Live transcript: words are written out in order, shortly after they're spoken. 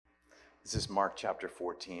This is Mark chapter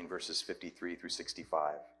 14, verses 53 through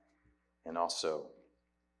 65, and also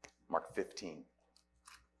Mark 15,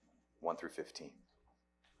 1 through 15.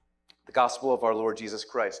 The gospel of our Lord Jesus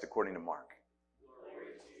Christ according to Mark.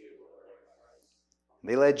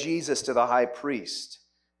 They led Jesus to the high priest,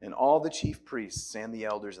 and all the chief priests and the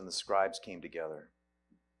elders and the scribes came together.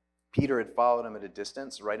 Peter had followed him at a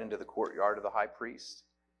distance right into the courtyard of the high priest,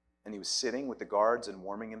 and he was sitting with the guards and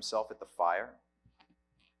warming himself at the fire.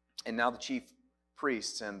 And now the chief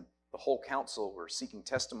priests and the whole council were seeking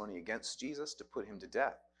testimony against Jesus to put him to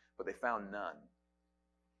death, but they found none.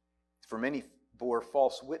 For many bore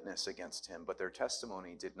false witness against him, but their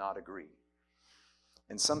testimony did not agree.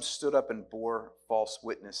 And some stood up and bore false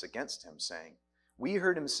witness against him, saying, "We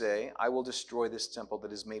heard him say, 'I will destroy this temple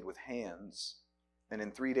that is made with hands, and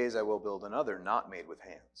in 3 days I will build another not made with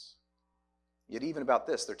hands.' Yet even about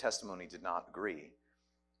this their testimony did not agree.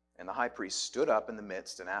 And the high priest stood up in the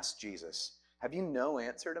midst and asked Jesus, 'Have you no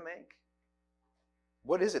answer to make?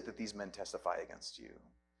 What is it that these men testify against you?'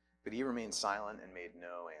 But he remained silent and made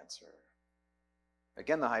no answer.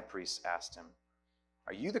 Again the high priest asked him,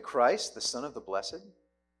 'Are you the Christ, the Son of the Blessed?'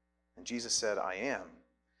 And Jesus said, 'I am.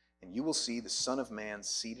 And you will see the Son of Man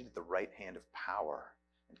seated at the right hand of power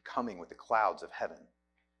and coming with the clouds of heaven.'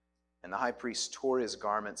 And the high priest tore his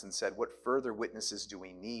garments and said, 'What further witnesses do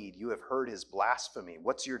we need? You have heard his blasphemy.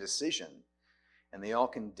 What's your decision?' And they all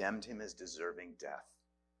condemned him as deserving death.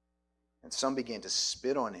 And some began to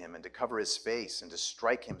spit on him and to cover his face and to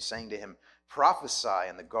strike him, saying to him, 'Prophesy!'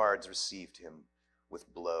 And the guards received him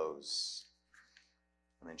with blows."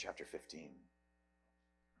 And then chapter 15.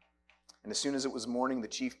 And as soon as it was morning, the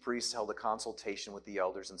chief priests held a consultation with the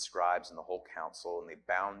elders and scribes and the whole council, and they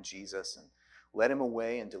bound Jesus and led him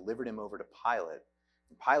away and delivered him over to Pilate.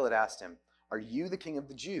 And Pilate asked him, "Are you the king of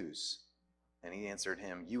the Jews?" And he answered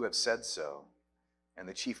him, "You have said so." And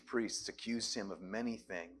the chief priests accused him of many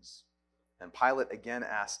things. And Pilate again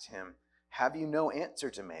asked him, "Have you no answer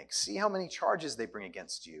to make? See how many charges they bring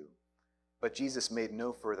against you." But Jesus made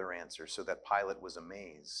no further answer, so that Pilate was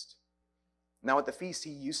amazed. Now at the feast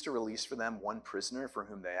he used to release for them one prisoner for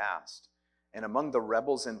whom they asked. And among the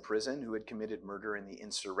rebels in prison who had committed murder in the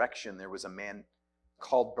insurrection, there was a man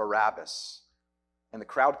called Barabbas. And the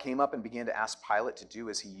crowd came up and began to ask Pilate to do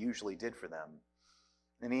as he usually did for them.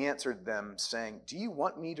 And he answered them, saying, "Do you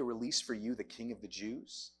want me to release for you the king of the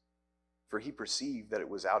Jews?" For he perceived that it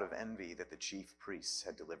was out of envy that the chief priests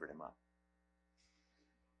had delivered him up.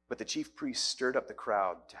 But the chief priests stirred up the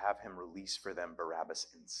crowd to have him release for them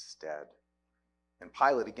Barabbas instead. And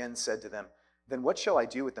Pilate again said to them, "Then what shall I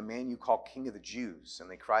do with the man you call king of the Jews?" And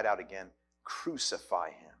they cried out again,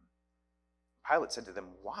 "Crucify him." Pilate said to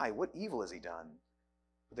them, "Why? What evil has he done?"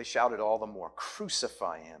 But they shouted all the more,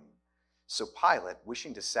 "Crucify him." So Pilate,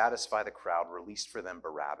 wishing to satisfy the crowd, released for them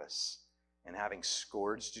Barabbas. And having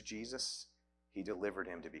scourged Jesus, he delivered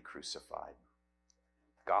him to be crucified.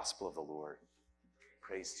 The gospel of the Lord.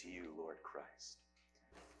 Praise to you, Lord Christ.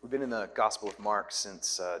 We've been in the Gospel of Mark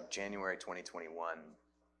since January 2021.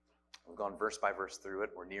 We've gone verse by verse through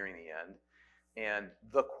it. We're nearing the end. And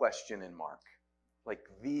the question in Mark,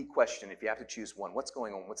 like the question, if you have to choose one, what's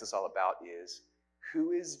going on, what's this all about, is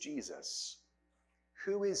who is Jesus?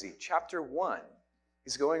 Who is he? Chapter 1,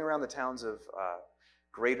 he's going around the towns of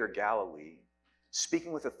Greater Galilee,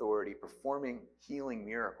 speaking with authority, performing healing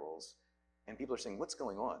miracles, and people are saying, what's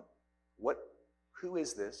going on? Who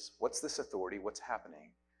is this? What's this authority? What's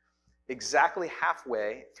happening? Exactly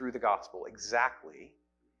halfway through the gospel,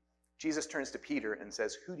 Jesus turns to Peter and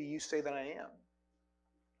says, "Who do you say that I am?"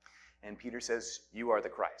 And Peter says, "You are the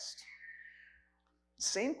Christ."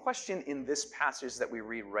 Same question in this passage that we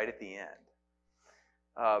read right at the end.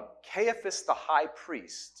 Caiaphas the high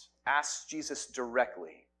priest asks Jesus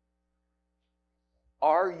directly,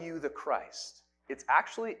 "Are you the Christ?" It's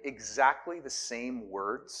actually exactly the same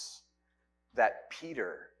words that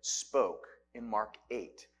Peter spoke in Mark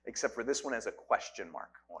 8, except for this one has a question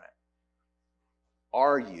mark on it.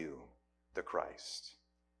 Are you the Christ?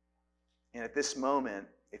 And at this moment,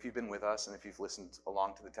 if you've been with us and if you've listened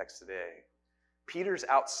along to the text today, Peter's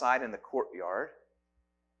outside in the courtyard,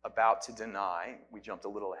 about to deny, we jumped a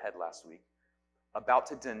little ahead last week, about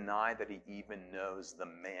to deny that he even knows the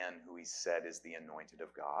man who he said is the anointed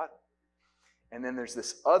of God. And then there's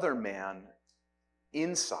this other man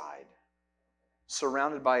inside,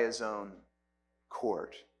 surrounded by his own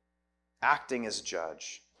court, acting as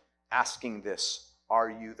judge, asking this, "Are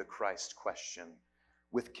you the Christ?" question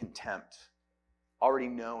with contempt, already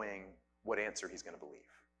knowing what answer he's going to believe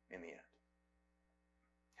in the end.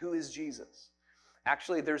 Who is Jesus?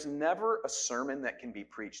 Actually, there's never a sermon that can be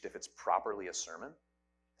preached if it's properly a sermon,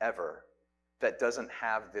 ever, that doesn't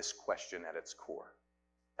have this question at its core,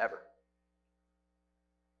 ever.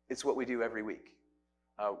 It's what we do every week.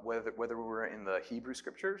 Whether we're in the Hebrew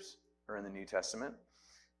Scriptures or in the New Testament,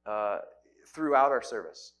 throughout our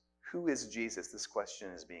service, who is Jesus? This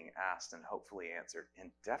question is being asked and hopefully answered,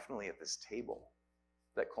 and definitely at this table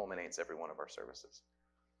that culminates every one of our services.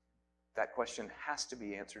 That question has to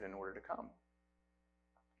be answered in order to come.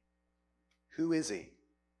 Who is he?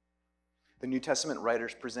 The New Testament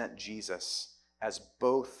writers present Jesus as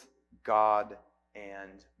both God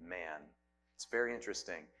and man. It's very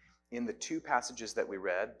interesting. In the two passages that we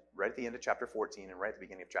read, right at the end of chapter 14 and right at the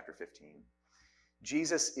beginning of chapter 15,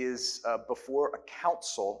 Jesus is before a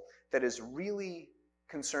council that is really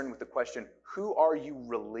concerned with the question, who are you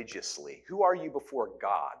religiously? Who are you before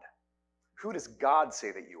God? Who does God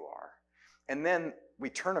say that you are? And then we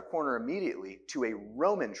turn a corner immediately to a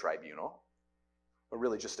Roman tribunal, or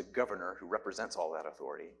really just a governor who represents all that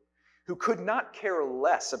authority, who could not care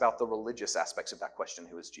less about the religious aspects of that question,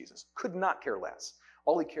 who is Jesus? Could not care less.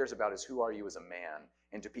 All he cares about is who are you as a man,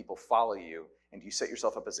 and do people follow you, and do you set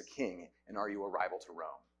yourself up as a king, and are you a rival to Rome?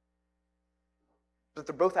 But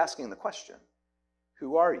they're both asking the question,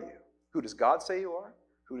 who are you? Who does God say you are?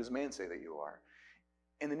 Who does man say that you are?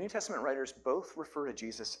 And the New Testament writers both refer to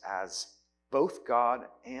Jesus as both God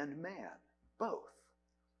and man, both.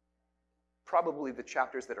 Probably the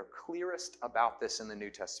chapters that are clearest about this in the New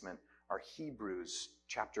Testament are Hebrews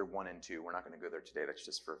chapter 1 and 2. We're not going to go there today.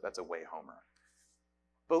 That's a way Homer.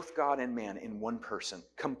 Both God and man in one person.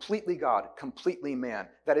 Completely God, completely man.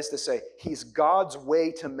 That is to say, he's God's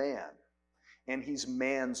way to man, and he's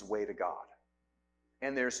man's way to God.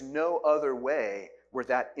 And there's no other way where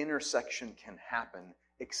that intersection can happen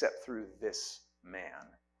except through this man.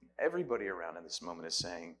 Everybody around in this moment is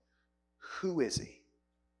saying, who is he?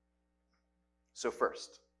 So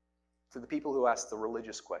first, to the people who ask the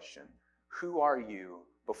religious question, who are you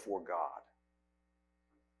before God?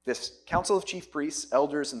 This council of chief priests,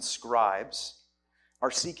 elders, and scribes are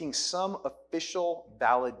seeking some official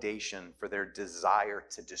validation for their desire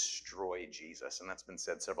to destroy Jesus. And that's been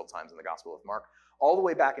said several times in the Gospel of Mark, all the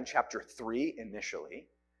way back in chapter 3 initially,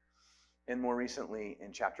 and more recently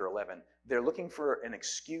in chapter 11. They're looking for an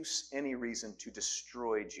excuse, any reason to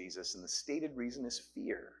destroy Jesus, and the stated reason is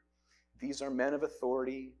fear. These are men of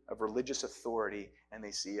authority, of religious authority, and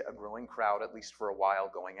they see a growing crowd, at least for a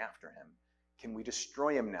while, going after him. Can we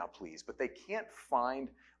destroy him now, please? But they can't find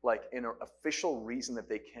like an official reason that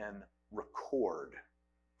they can record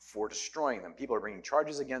for destroying them. People are bringing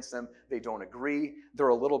charges against them. They don't agree. They're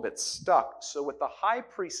a little bit stuck. So what the high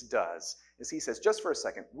priest does is he says, just for a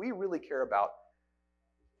second, we really care about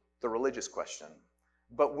the religious question,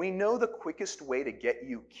 but we know the quickest way to get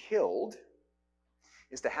you killed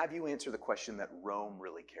is to have you answer the question that Rome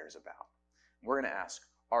really cares about. We're going to ask,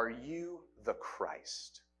 are you the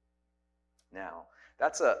Christ? Now,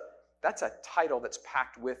 that's a title that's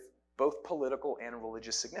packed with both political and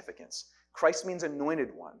religious significance. Christ means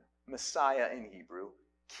anointed one, Messiah in Hebrew,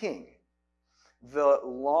 king. The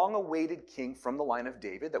long-awaited king from the line of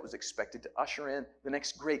David that was expected to usher in the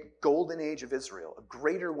next great golden age of Israel, a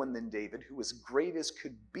greater one than David, who was great as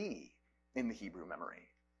could be in the Hebrew memory.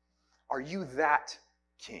 Are you that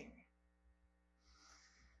king?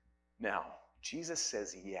 Now, Jesus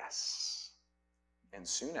says yes. And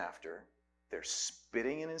soon after, they're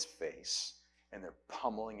spitting in his face and they're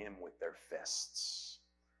pummeling him with their fists.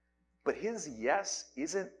 But his yes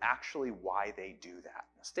isn't actually why they do that.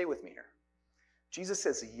 Now, stay with me here. Jesus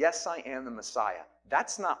says, yes, I am the Messiah.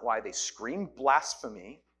 That's not why they scream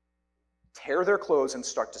blasphemy, tear their clothes, and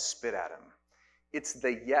start to spit at him. It's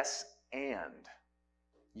the yes, and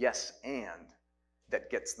that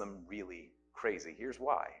gets them really crazy. Here's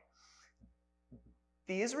why.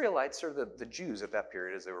 The Israelites, or the Jews at that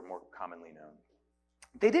period, as they were more commonly known,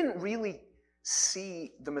 they didn't really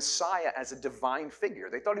see the Messiah as a divine figure.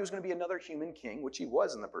 They thought he was going to be another human king, which he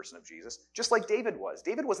was in the person of Jesus, just like David was.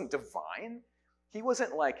 David wasn't divine. He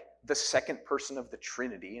wasn't like the second person of the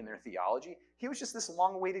Trinity in their theology. He was just this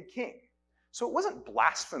long-awaited king. So it wasn't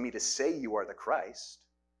blasphemy to say you are the Christ.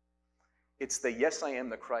 It's the yes, I am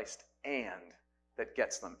the Christ, and that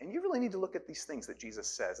gets them. And you really need to look at these things that Jesus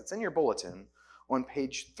says. It's in your bulletin on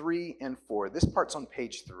page 3 and 4. This part's on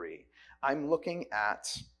page 3. I'm looking at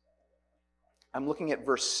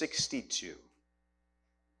verse 62.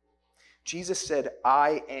 Jesus said,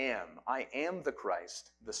 I am the Christ,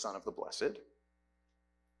 the Son of the Blessed.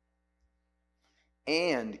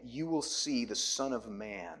 And you will see the Son of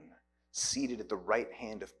Man seated at the right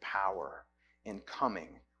hand of power and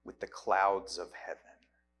coming with the clouds of heaven.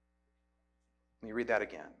 Let me read that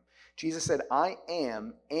again. Jesus said, I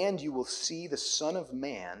am, and you will see the Son of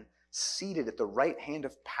Man seated at the right hand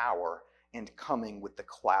of power and coming with the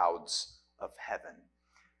clouds of heaven.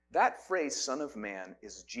 That phrase, Son of Man,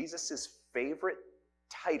 is Jesus' favorite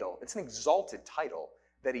title. It's an exalted title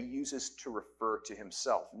that he uses to refer to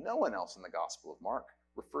himself. No one else in the Gospel of Mark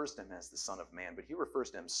refers to him as the Son of Man, but he refers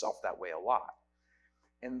to himself that way a lot.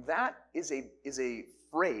 And that is a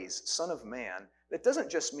phrase, Son of Man, that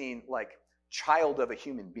doesn't just mean like child of a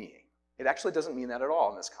human being. It actually doesn't mean that at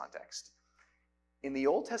all in this context. In the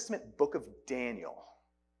Old Testament book of Daniel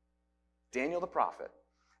the prophet,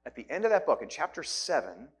 at the end of that book, in chapter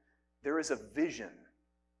 7, there is a vision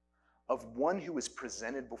of one who was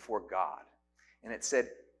presented before God. And it said,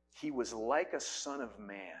 he was like a son of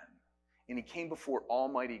man. And he came before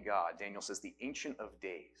Almighty God. Daniel says, the Ancient of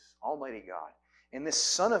Days, Almighty God. And this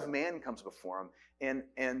Son of Man comes before him,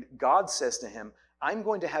 and God says to him, I'm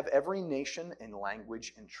going to have every nation and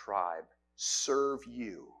language and tribe serve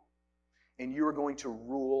you. And you are going to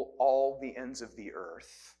rule all the ends of the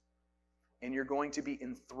earth. And you're going to be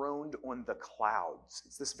enthroned on the clouds.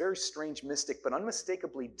 It's this very strange, mystic, but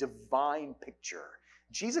unmistakably divine picture.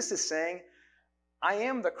 Jesus is saying, I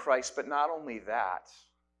am the Christ, but not only that.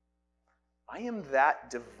 I am that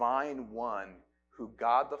divine one who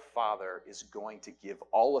God the Father is going to give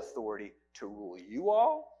all authority to rule you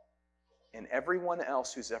all and everyone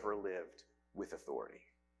else who's ever lived with authority.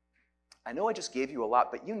 I know I just gave you a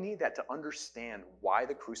lot, but you need that to understand why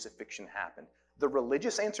the crucifixion happened. The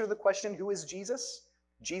religious answer to the question, who is Jesus?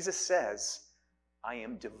 Jesus says, I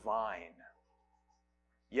am divine.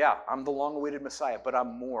 Yeah, I'm the long-awaited Messiah, but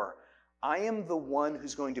I'm more. I am the one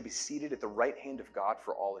who's going to be seated at the right hand of God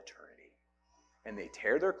for all eternity. And they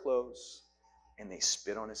tear their clothes, and they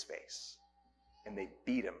spit on his face, and they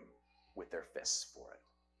beat him with their fists for it.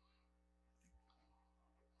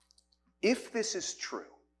 If this is true,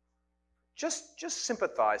 just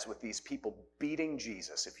sympathize with these people beating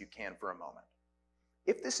Jesus, if you can, for a moment.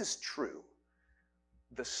 If this is true,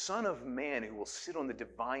 the Son of Man who will sit on the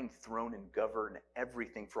divine throne and govern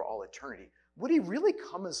everything for all eternity, would he really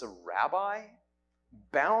come as a rabbi,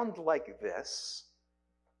 bound like this,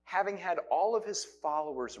 having had all of his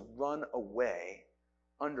followers run away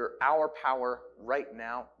under our power right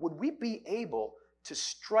now? Would we be able to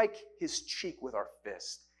strike his cheek with our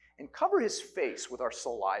fist and cover his face with our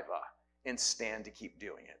saliva and stand to keep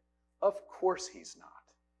doing it? Of course he's not.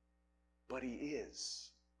 But he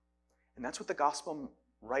is. And that's what the gospel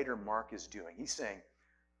writer Mark is doing. He's saying,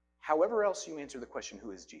 however else you answer the question,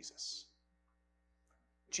 who is Jesus?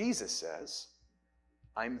 Jesus says,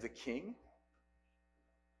 I'm the king,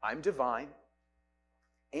 I'm divine,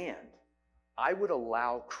 and I would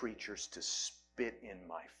allow creatures to spit in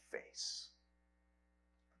my face.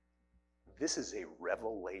 This is a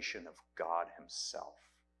revelation of God himself.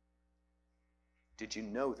 Did you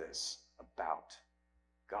know this about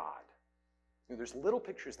God? There's little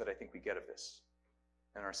pictures that I think we get of this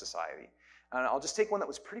in our society. And I'll just take one that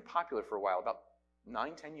was pretty popular for a while, about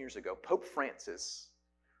 9-10 years ago. Pope Francis,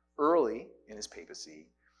 early in his papacy,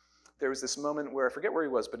 there was this moment where, I forget where he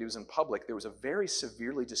was, but he was in public. There was a very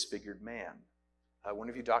severely disfigured man. One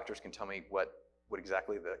of you doctors can tell me what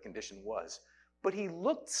exactly the condition was. But he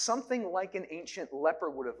looked something like an ancient leper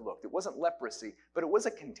would have looked. It wasn't leprosy, but it was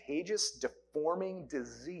a contagious, deforming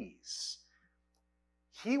disease.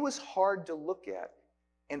 He was hard to look at.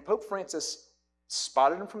 And Pope Francis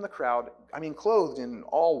spotted him from the crowd, clothed in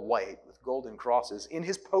all white with golden crosses, in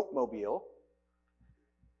his Pope-mobile,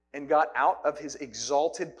 and got out of his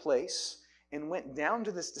exalted place and went down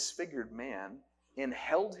to this disfigured man and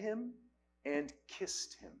held him and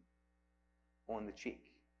kissed him on the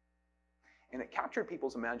cheek. And it captured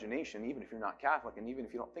people's imagination, even if you're not Catholic and even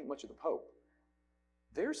if you don't think much of the Pope.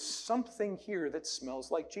 There's something here that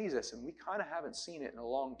smells like Jesus, and we kind of haven't seen it in a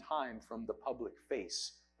long time from the public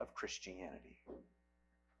face of Christianity.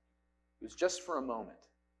 It was just for a moment.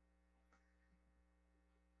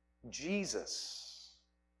 Jesus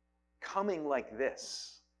coming like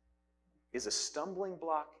this is a stumbling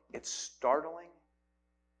block. It's startling,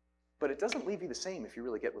 but it doesn't leave you the same if you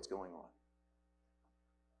really get what's going on.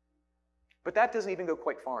 But that doesn't even go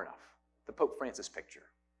quite far enough, the Pope Francis picture.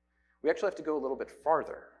 We actually have to go a little bit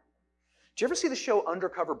farther. Did you ever see the show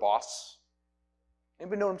Undercover Boss?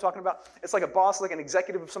 Anybody know what I'm talking about? It's like a boss, like an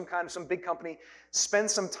executive of some kind, of some big company,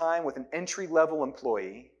 spends some time with an entry-level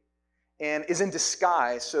employee and is in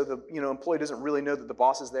disguise so the employee doesn't really know that the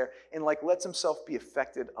boss is there, and lets himself be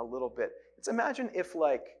affected a little bit. Let's imagine if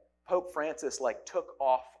Pope Francis took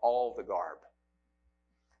off all the garb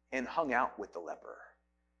and hung out with the leper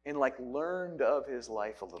and learned of his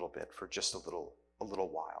life a little bit for just a little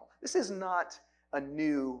while. This is not a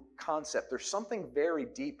new concept. There's something very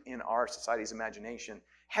deep in our society's imagination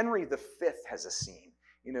Henry V has a scene,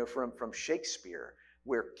 from Shakespeare,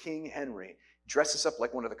 where King Henry dresses up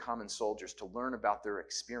like one of the common soldiers to learn about their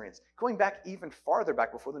experience. Going back even farther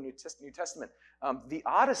back before the New Testament, the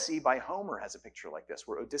Odyssey by Homer has a picture like this,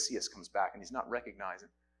 where Odysseus comes back and he's not recognized.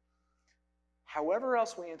 However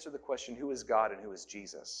else we answer the question, who is God and who is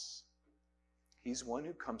Jesus? He's one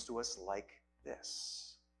who comes to us like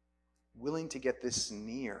this, willing to get this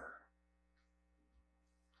near.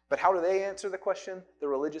 But how do they answer the question? The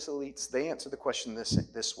religious elites, they answer the question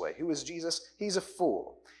this way. Who is Jesus? He's a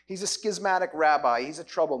fool. He's a schismatic rabbi. He's a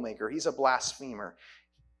troublemaker. He's a blasphemer.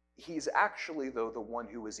 He's actually, though, the one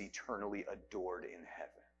who is eternally adored in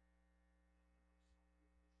heaven.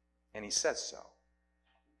 And he says so.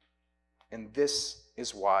 And this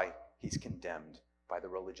is why he's condemned by the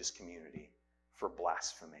religious community for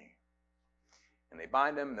blasphemy. And they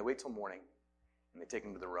bind him, and they wait till morning, and they take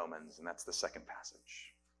him to the Romans, and that's the second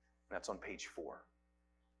passage. And that's on page 4.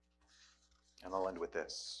 And I'll end with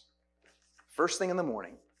this. First thing in the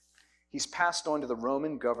morning, he's passed on to the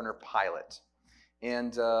Roman governor Pilate.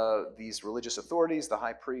 And these religious authorities, the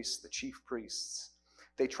high priests, the chief priests,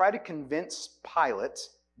 they try to convince Pilate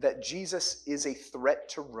that Jesus is a threat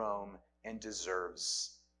to Rome and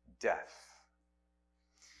deserves death.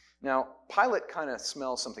 Now, Pilate kind of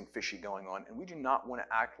smells something fishy going on, and we do not want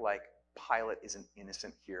to act like Pilate isn't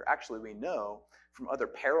innocent here. Actually, we know from other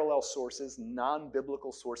parallel sources,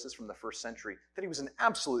 non-biblical sources from the first century, that he was an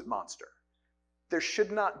absolute monster. There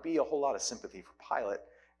should not be a whole lot of sympathy for Pilate,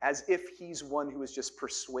 as if he's one who was just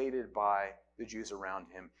persuaded by the Jews around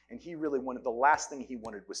him, and he really wanted, the last thing he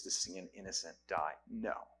wanted was to see an innocent die.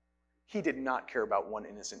 No. He did not care about one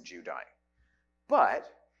innocent Jew dying. But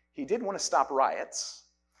he did want to stop riots,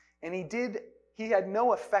 and he had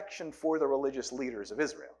no affection for the religious leaders of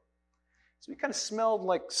Israel. So he kind of smelled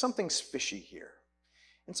like something's fishy here.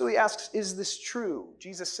 And so he asks, is this true?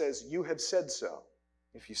 Jesus says, you have said so,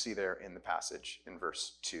 if you see there in the passage in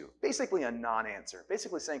verse 2. Basically a non-answer.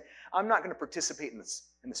 Basically saying, I'm not going to participate in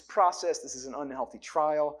this process. This is an unhealthy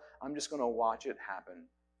trial. I'm just going to watch it happen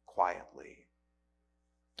quietly.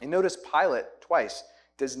 And notice Pilate twice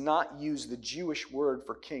does not use the Jewish word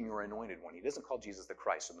for king or anointed one. He doesn't call Jesus the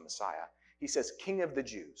Christ or the Messiah. He says king of the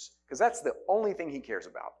Jews, because that's the only thing he cares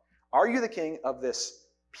about. Are you the king of this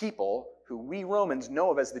people who we Romans know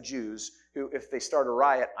of as the Jews, who if they start a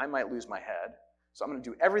riot, I might lose my head. So I'm going to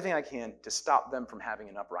do everything I can to stop them from having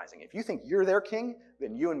an uprising. If you think you're their king,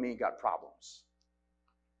 then you and me got problems.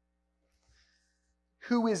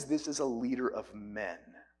 Who is this as a leader of men?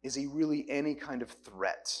 Is he really any kind of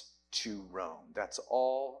threat to Rome? That's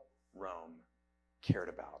all Rome cared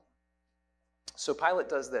about. So Pilate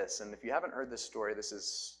does this, and if you haven't heard this story, this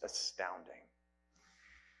is astounding.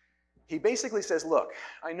 He basically says, look,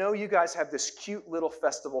 I know you guys have this cute little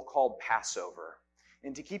festival called Passover,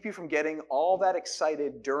 and to keep you from getting all that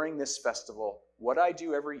excited during this festival, what I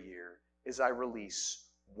do every year is I release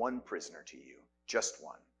one prisoner to you, just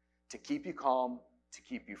one, to keep you calm, to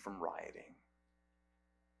keep you from rioting.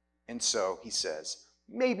 And so he says,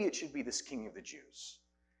 maybe it should be this king of the Jews.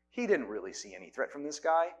 He didn't really see any threat from this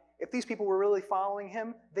guy. If these people were really following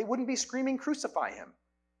him, they wouldn't be screaming, crucify him.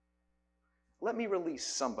 Let me release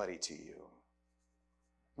somebody to you.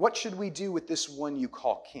 What should we do with this one you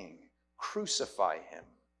call king? Crucify him,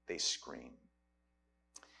 they scream.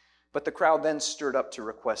 But the crowd then stirred up to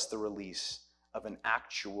request the release of an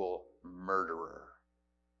actual murderer,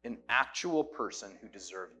 an actual person who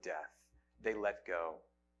deserved death. They let go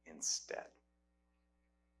instead.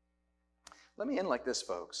 Let me end like this,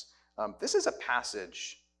 folks. This is a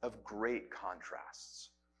passage of great contrasts.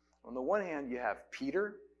 On the one hand, you have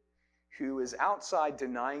Peter, who is outside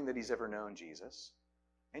denying that he's ever known Jesus,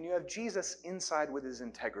 and you have Jesus inside with his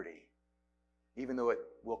integrity, even though it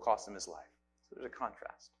will cost him his life. So there's a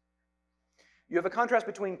contrast. You have a contrast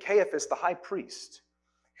between Caiaphas, the high priest,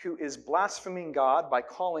 who is blaspheming God by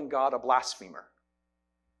calling God a blasphemer.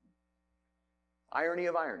 Irony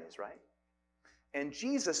of ironies, right? And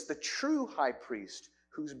Jesus, the true high priest,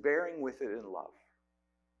 who's bearing with it in love.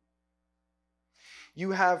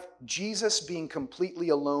 You have Jesus being completely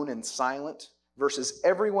alone and silent versus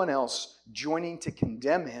everyone else joining to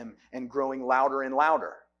condemn him and growing louder and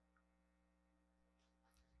louder.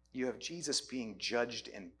 You have Jesus being judged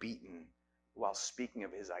and beaten while speaking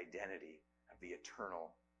of his identity of the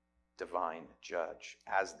eternal divine judge,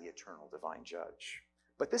 as the eternal divine judge.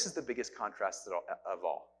 But this is the biggest contrast of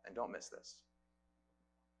all, and don't miss this.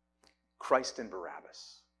 Christ and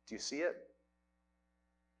Barabbas. Do you see it?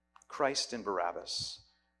 Christ and Barabbas.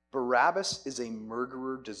 Barabbas is a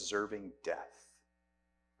murderer deserving death.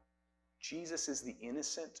 Jesus is the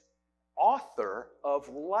innocent author of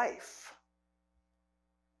life.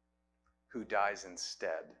 who dies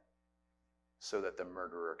instead so that the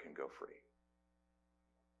murderer can go free.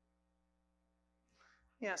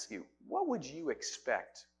 Let me ask you, what would you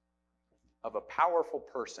expect of a powerful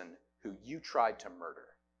person who you tried to murder?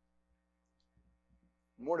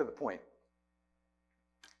 More to the point,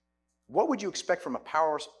 what would you expect from a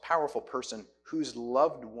powerful person whose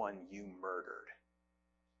loved one you murdered?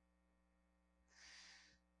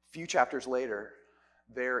 A few chapters later,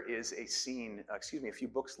 there is a scene, a few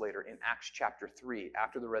books later in Acts chapter 3,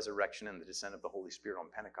 after the resurrection and the descent of the Holy Spirit on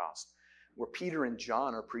Pentecost, where Peter and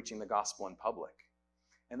John are preaching the gospel in public.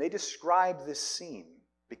 And they describe this scene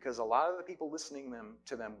because a lot of the people listening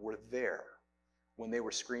to them were there when they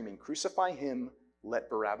were screaming, "Crucify him, let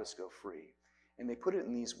Barabbas go free." And they put it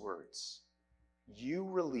in these words: "You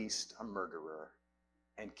released a murderer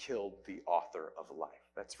and killed the author of life."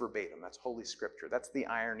 That's verbatim. That's Holy Scripture. That's the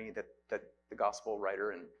irony that the gospel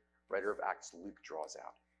writer and writer of Acts, Luke, draws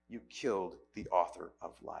out. You killed the author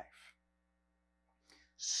of life.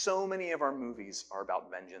 So many of our movies are about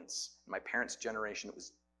vengeance. In my parents' generation, it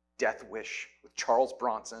was Death Wish with Charles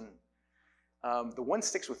Bronson. The one that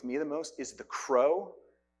sticks with me the most is The Crow.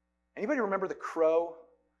 Anybody remember The Crow?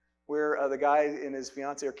 Where the guy and his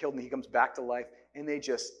fiancée are killed and he comes back to life and they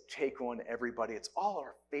just take on everybody. It's all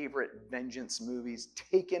our favorite vengeance movies.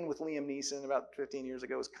 Taken with Liam Neeson about 15 years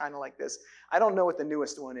ago was kind of like this. I don't know what the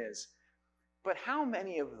newest one is. But how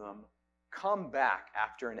many of them come back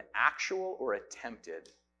after an actual or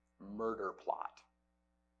attempted murder plot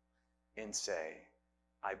and say,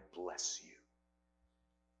 "I bless you.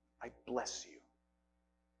 I bless you"?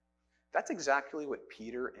 That's exactly what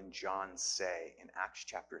Peter and John say in Acts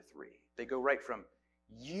chapter 3. They go right from,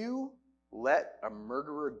 "You let a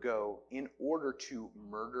murderer go in order to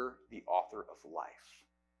murder the author of life."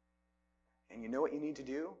 And you know what you need to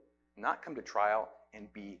do? Not come to trial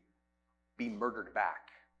and be murdered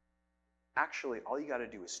back. Actually, all you got to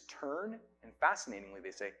do is turn, and fascinatingly,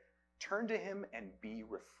 they say, turn to him and be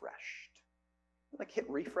refreshed. Like hit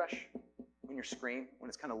refresh when you're Scream, when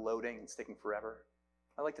it's kind of loading and it's taking forever.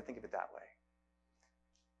 I like to think of it that way.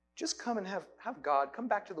 Just come and have God, come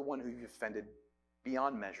back to the one who you've offended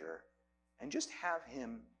beyond measure, and just have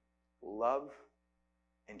him love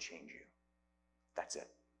and change you. That's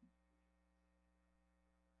it.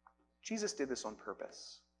 Jesus did this on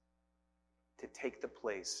purpose, to take the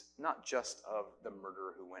place not just of the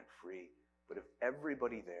murderer who went free, but of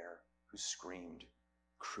everybody there who screamed,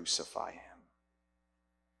 "Crucify him."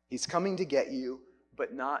 He's coming to get you,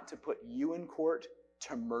 but not to put you in court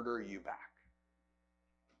to murder you back,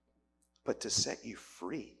 but to set you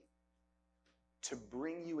free, to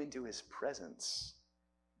bring you into his presence,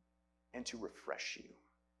 and to refresh you.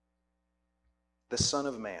 The Son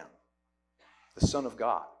of Man, the Son of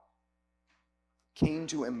God, came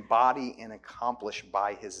to embody and accomplish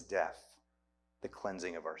by his death the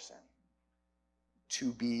cleansing of our sin,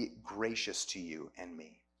 to be gracious to you and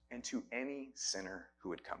me, and to any sinner who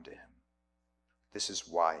would come to him. This is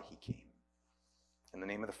why he came. In the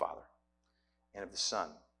name of the Father, and of the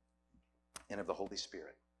Son, and of the Holy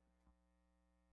Spirit.